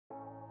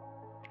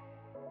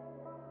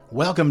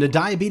Welcome to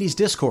Diabetes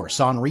Discourse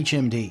on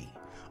ReachMD.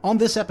 On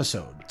this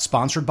episode,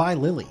 sponsored by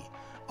Lilly,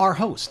 our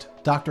host,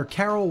 Dr.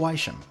 Carol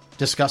Wysham,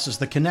 discusses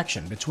the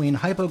connection between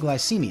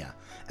hypoglycemia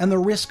and the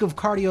risk of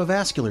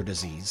cardiovascular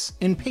disease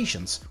in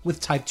patients with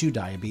type 2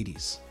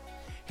 diabetes.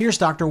 Here's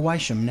Dr.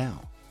 Wysham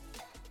now.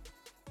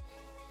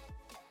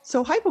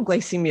 So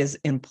hypoglycemia is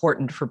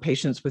important for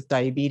patients with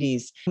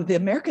diabetes. The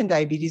American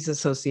Diabetes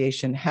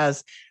Association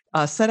has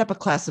set up a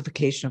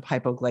classification of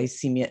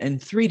hypoglycemia in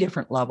 3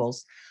 different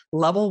levels.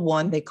 Level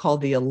 1, they call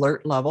the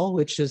alert level,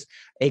 which is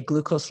a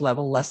glucose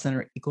level less than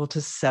or equal to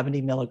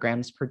 70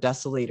 milligrams per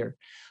deciliter.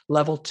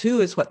 Level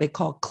 2 is what they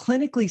call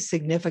clinically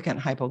significant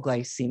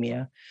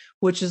hypoglycemia,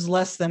 which is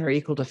less than or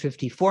equal to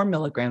 54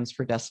 milligrams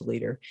per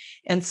deciliter.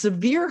 And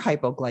severe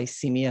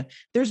hypoglycemia,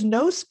 there's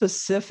no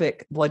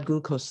specific blood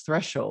glucose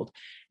threshold.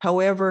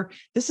 However,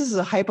 this is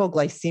a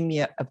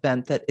hypoglycemia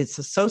event that is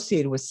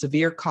associated with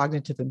severe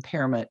cognitive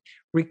impairment,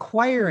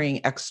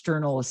 requiring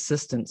external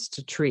assistance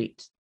to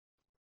treat.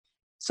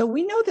 So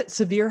we know that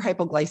severe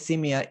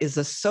hypoglycemia is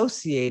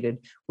associated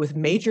with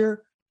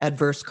major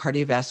adverse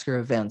cardiovascular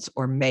events,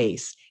 or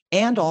MACE,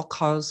 and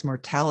all-cause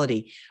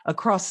mortality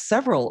across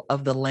several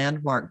of the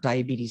landmark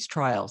diabetes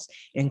trials,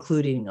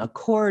 including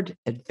ACCORD,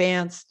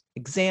 ADVANCE,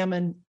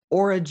 EXAMINE,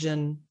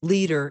 ORIGIN,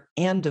 LEADER,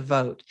 and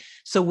DEVOTE.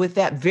 So with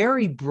that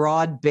very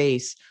broad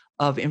base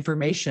of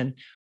information,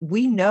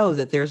 we know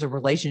that there's a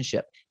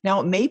relationship.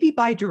 Now, it may be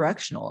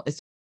bidirectional. It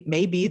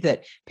may be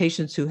that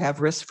patients who have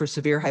risk for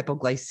severe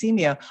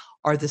hypoglycemia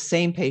are the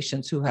same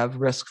patients who have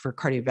risk for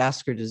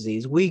cardiovascular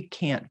disease. We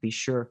can't be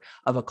sure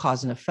of a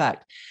cause and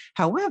effect.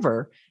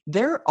 However,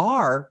 there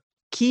are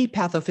key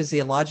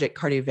pathophysiologic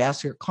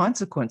cardiovascular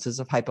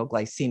consequences of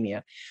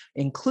hypoglycemia,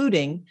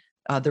 including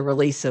the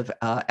release of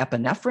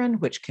epinephrine,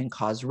 which can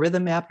cause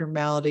rhythm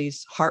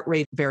abnormalities, heart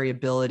rate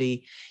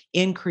variability,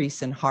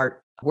 increase in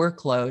heart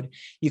workload.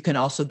 You can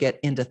also get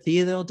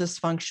endothelial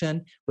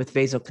dysfunction with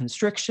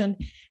vasoconstriction,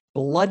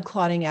 blood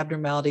clotting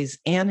abnormalities,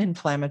 and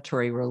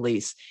inflammatory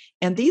release.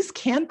 And these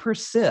can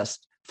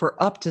persist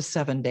for up to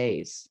 7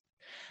 days.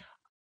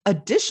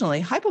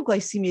 Additionally,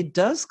 hypoglycemia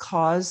does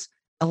cause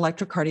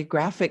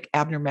electrocardiographic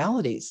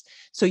abnormalities.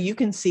 So you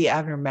can see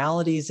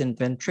abnormalities in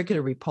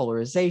ventricular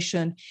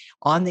repolarization.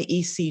 On the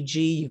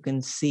ECG, you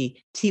can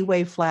see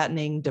T-wave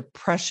flattening,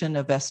 depression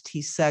of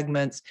ST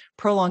segments,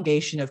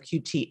 prolongation of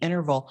QT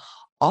interval,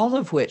 all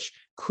of which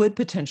could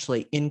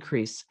potentially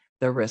increase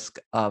the risk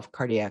of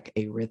cardiac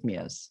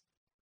arrhythmias.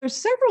 There's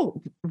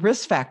several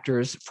risk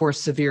factors for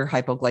severe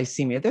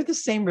hypoglycemia. They're the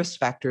same risk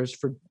factors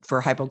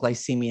for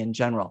hypoglycemia in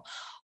general.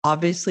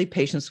 Obviously,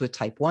 patients with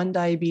type 1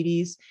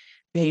 diabetes,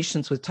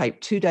 patients with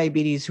type 2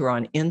 diabetes who are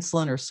on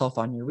insulin or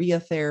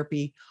sulfonylurea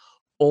therapy,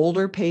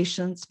 older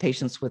patients,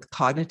 patients with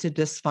cognitive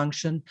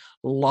dysfunction,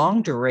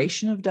 long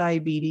duration of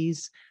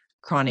diabetes,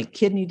 chronic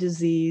kidney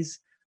disease,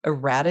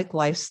 erratic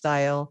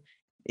lifestyle,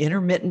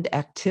 intermittent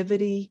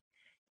activity.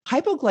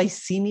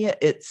 Hypoglycemia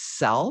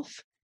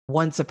itself,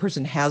 once a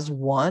person has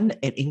one,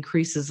 it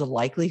increases the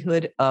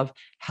likelihood of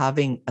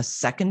having a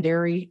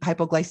secondary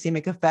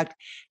hypoglycemic effect,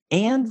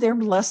 and they're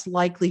less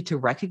likely to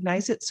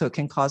recognize it, so it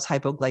can cause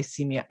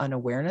hypoglycemia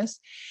unawareness.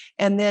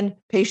 And then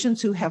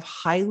patients who have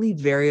highly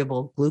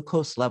variable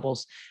glucose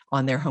levels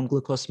on their home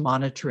glucose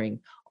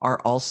monitoring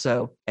are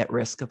also at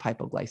risk of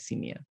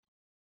hypoglycemia.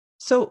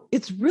 So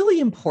it's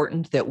really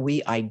important that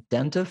we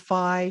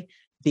identify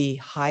the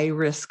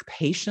high-risk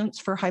patients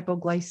for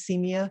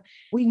hypoglycemia.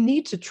 We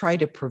need to try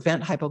to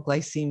prevent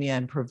hypoglycemia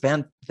and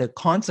prevent the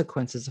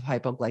consequences of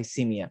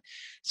hypoglycemia.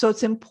 So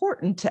it's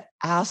important to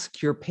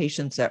ask your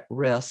patients at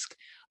risk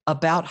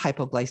about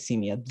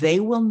hypoglycemia.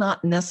 They will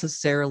not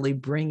necessarily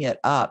bring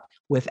it up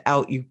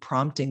without you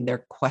prompting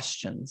their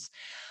questions.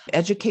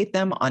 Educate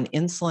them on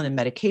insulin and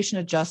medication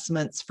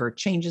adjustments for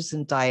changes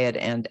in diet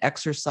and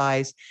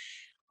exercise.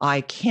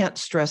 I can't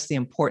stress the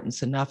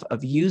importance enough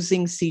of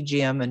using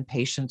CGM in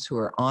patients who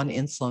are on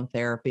insulin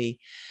therapy,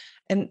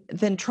 and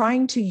then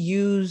trying to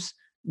use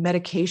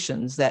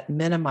medications that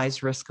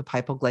minimize risk of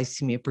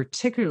hypoglycemia,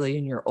 particularly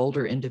in your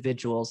older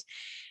individuals.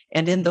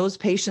 And in those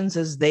patients,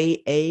 as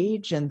they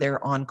age and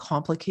they're on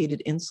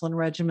complicated insulin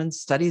regimens,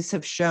 studies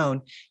have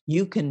shown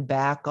you can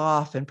back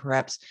off and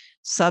perhaps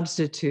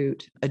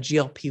substitute a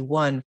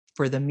GLP-1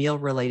 for the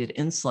meal-related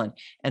insulin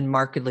and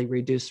markedly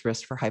reduce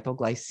risk for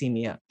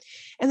hypoglycemia.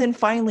 And then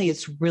finally,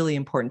 it's really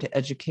important to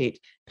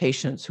educate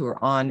patients who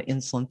are on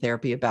insulin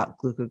therapy about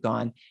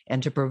glucagon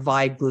and to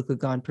provide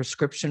glucagon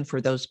prescription for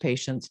those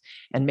patients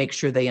and make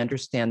sure they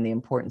understand the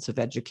importance of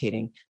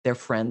educating their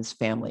friends,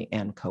 family,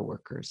 and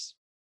coworkers.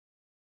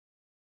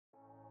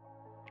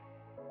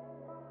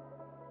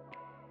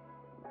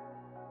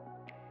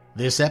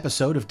 This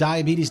episode of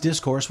Diabetes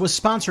Discourse was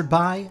sponsored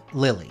by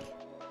Lilly.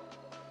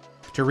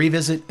 To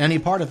revisit any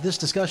part of this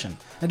discussion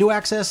and to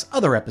access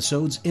other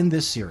episodes in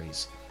this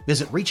series,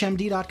 visit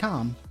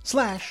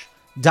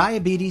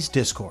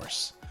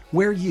reachmd.com/diabetesdiscourse,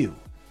 where you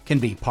can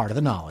be part of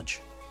the knowledge.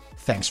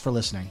 Thanks for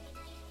listening.